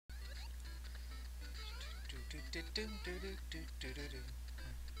Okay.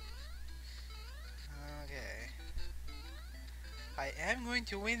 I am going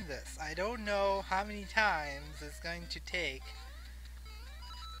to win this. I don't know how many times it's going to take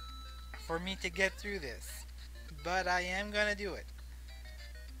for me to get through this, but I am gonna do it.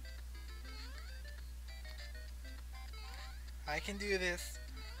 I can do this.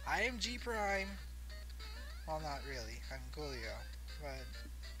 I am G Prime. Well, not really. I'm Coolio, but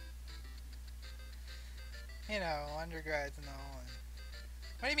you know, undergrads and all. And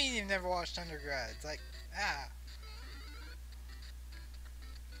what do you mean you've never watched undergrads? Like, ah,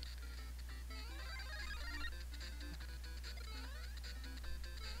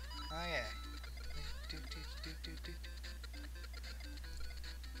 okay.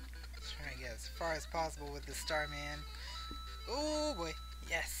 Just trying to get as far as possible with the Starman. Oh boy,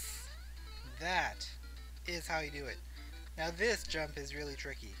 yes, that is how you do it. Now this jump is really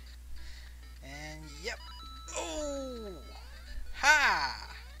tricky. And yep. Oh! Ha!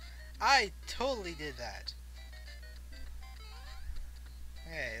 I totally did that.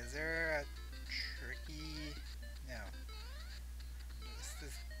 Okay, is there a tricky... No. Just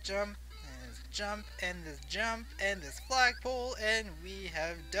this jump, and this jump, and this jump, and this flagpole, and we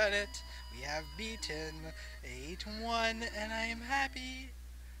have done it. We have beaten 8-1, and I am happy.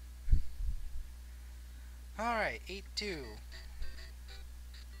 Alright, 8-2.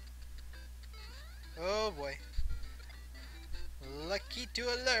 Oh boy. Lucky to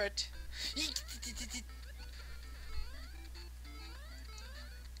alert.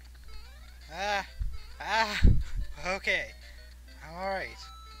 Ah, ah, okay. Alright.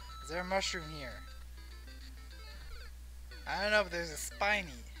 Is there a mushroom here? I don't know, but there's a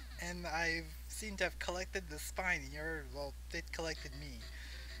spiny. And I seem to have collected the spiny, or, well, it collected me.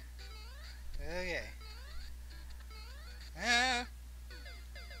 Okay. Ah.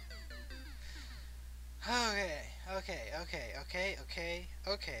 Okay,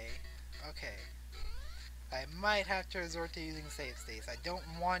 okay. I might have to resort to using save states. I don't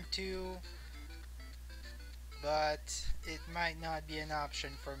want to, but it might not be an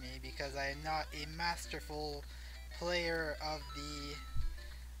option for me because I am not a masterful player of the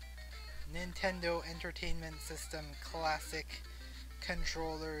Nintendo Entertainment System classic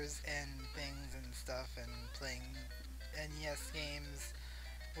controllers and things and stuff, and playing NES games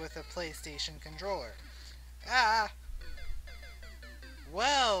with a PlayStation controller. Ah!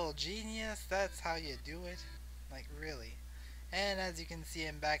 Well, genius, that's how you do it. Like, really. And as you can see,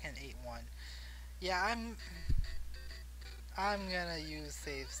 I'm back in 8-1. Yeah, I'm gonna use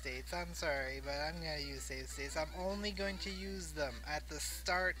save states. I'm sorry, but I'm gonna use save states. I'm only going to use them at the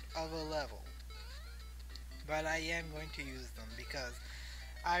start of a level. But I am going to use them because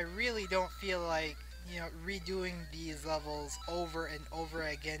I really don't feel like, you know, redoing these levels over and over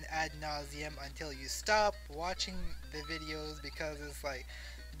again ad nauseum until you stop watching the videos, because it's like,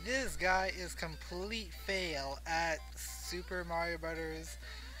 this guy is complete fail at Super Mario Brothers.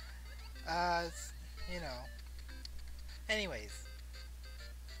 You know. Anyways,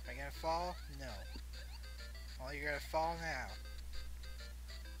 am I gonna fall? No. Well, you're gonna fall now.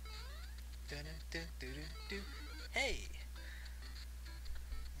 Dun -dun -dun -dun -dun -dun. Hey!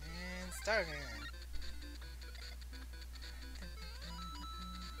 And start again.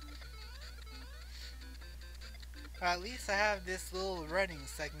 Well, at least I have this little running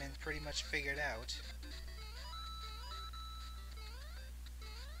segment pretty much figured out.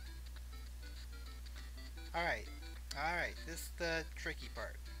 Alright, alright, this is the tricky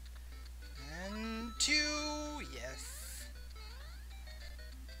part. And 2, yes.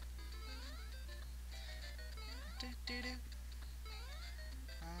 Okay,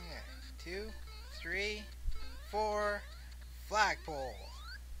 2, 3, 4, flagpole.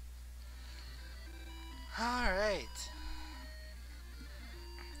 Alright.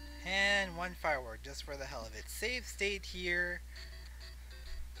 And 1 firework, just for the hell of it. Save state here.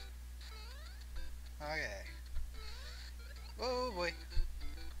 Okay. Oh boy.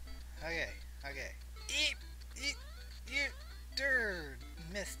 Okay, okay. Eep! Eep! Eep! Dirt!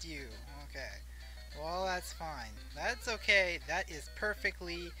 Missed you. Okay. Well, that's fine. That's okay. That is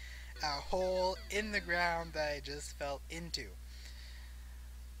perfectly a hole in the ground that I just fell into.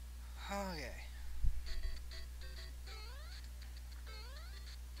 Okay.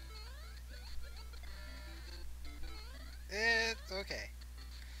 It's okay.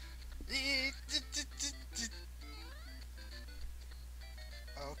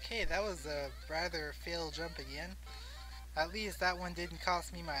 Okay, that was a rather failed jump again. At least that one didn't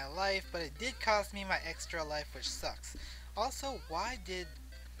cost me my life, but it did cost me my extra life, which sucks. Also, why did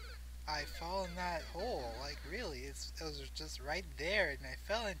I fall in that hole? Like, really, it was just right there and I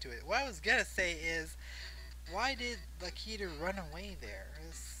fell into it. What I was gonna say is, Why did Lakita run away there?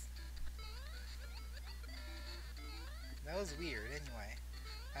 That was weird anyway.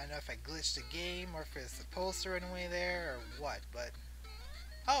 I don't know if I glitched the game or if it's supposed to run away there or what, but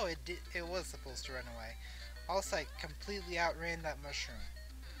oh, it was supposed to run away. Also, I completely outran that mushroom.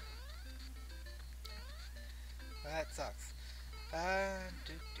 Well, that sucks. Ah!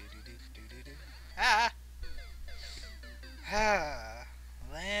 Ah!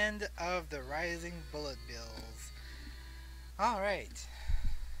 Land of the Rising Bullet Bills. Alright.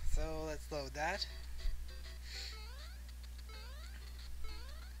 So, let's load that.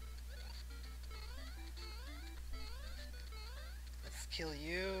 Let's kill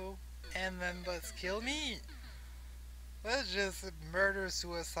you. And then let's kill me. Let's just murder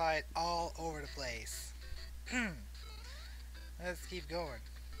suicide all over the place. Let's keep going.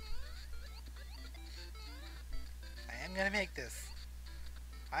 I am gonna make this.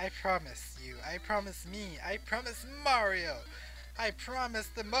 I promise you. I promise me. I promise Mario. I promise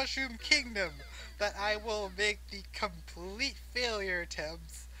the Mushroom Kingdom that I will make the complete failure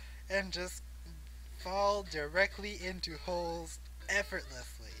attempts and just fall directly into holes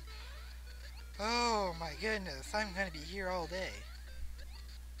effortlessly. Oh my goodness, I'm gonna be here all day.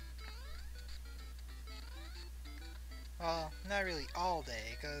 Well, not really all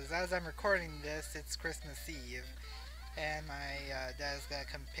day, because as I'm recording this, it's Christmas Eve, and my dad's gonna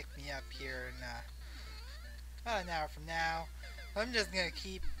come pick me up here in about an hour from now. I'm just gonna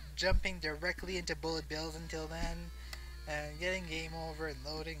keep jumping directly into bullet bills until then, and getting game over and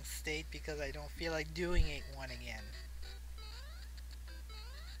loading state because I don't feel like doing one again.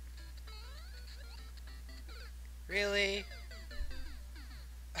 Really?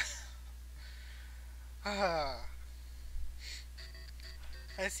 I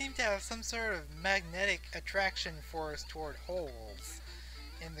seem to have some sort of magnetic attraction force toward holes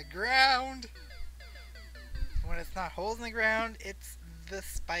in the ground. When it's not holes in the ground, it's the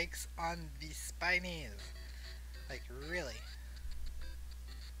spikes on the spinies. Like, really.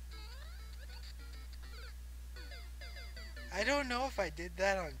 I don't know if I did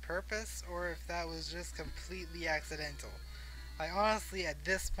that on purpose or if that was just completely accidental. I honestly, at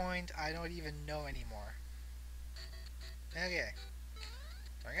this point, I don't even know anymore. Okay.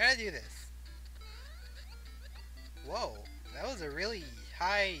 We're gonna do this. Whoa, that was a really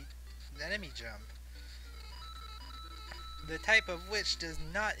high enemy jump. The type of which does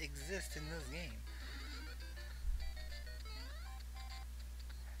not exist in this game.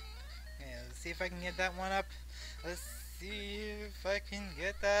 Okay, let's see if I can get that one up. Let's see if I can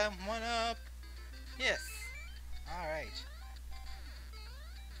get that one up. Yes. Alright.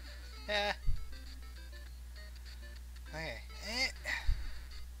 Yeah. Okay.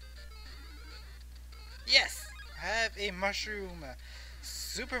 Yes! Have a mushroom.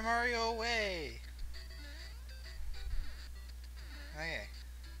 Super Mario way. Okay.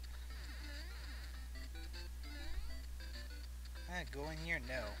 Can I go in here?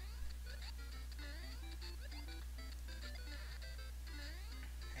 No.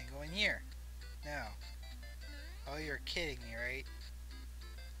 Can I go in here? No. Oh, you're kidding me, right?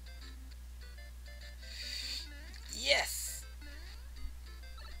 Yes!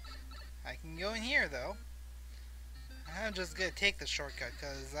 I can go in here, though. I'm just gonna take the shortcut,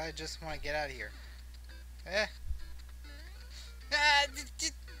 because I just want to get out of here. Eh? Ah,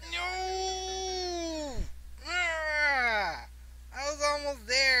 no! Ah! I was almost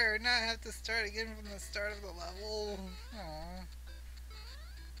there, now I have to start again from the start of the level.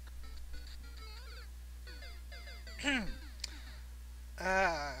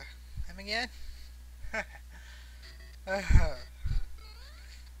 Aww. Come again? Okay.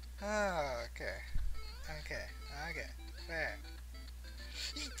 Okay. Okay. Fair.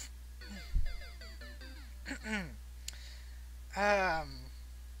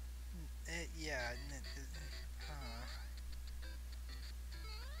 Yeah.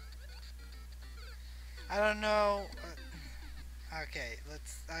 I don't know. Okay,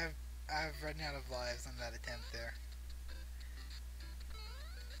 let's. I've run out of lives on that attempt there.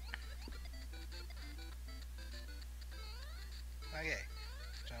 Okay,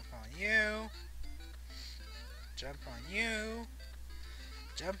 jump on you. Jump on you.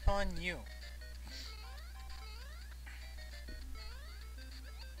 Jump on you.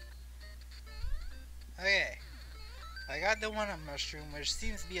 Okay. I got the one on mushroom, which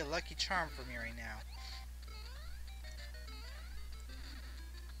seems to be a lucky charm for me right now.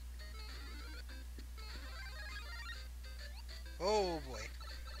 Oh boy.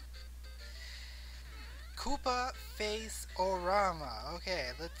 Koopa Face Orama.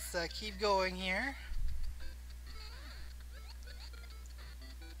 Okay, let's keep going here.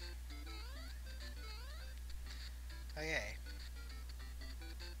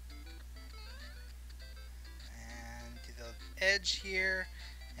 edge here,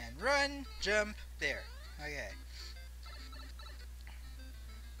 and run, jump, there. Okay.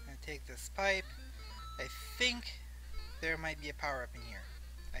 I'm gonna take this pipe. I think there might be a power up in here.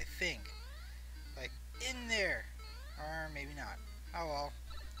 I think. Like, in there. Or maybe not. Oh well.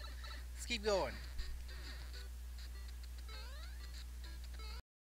 Let's keep going.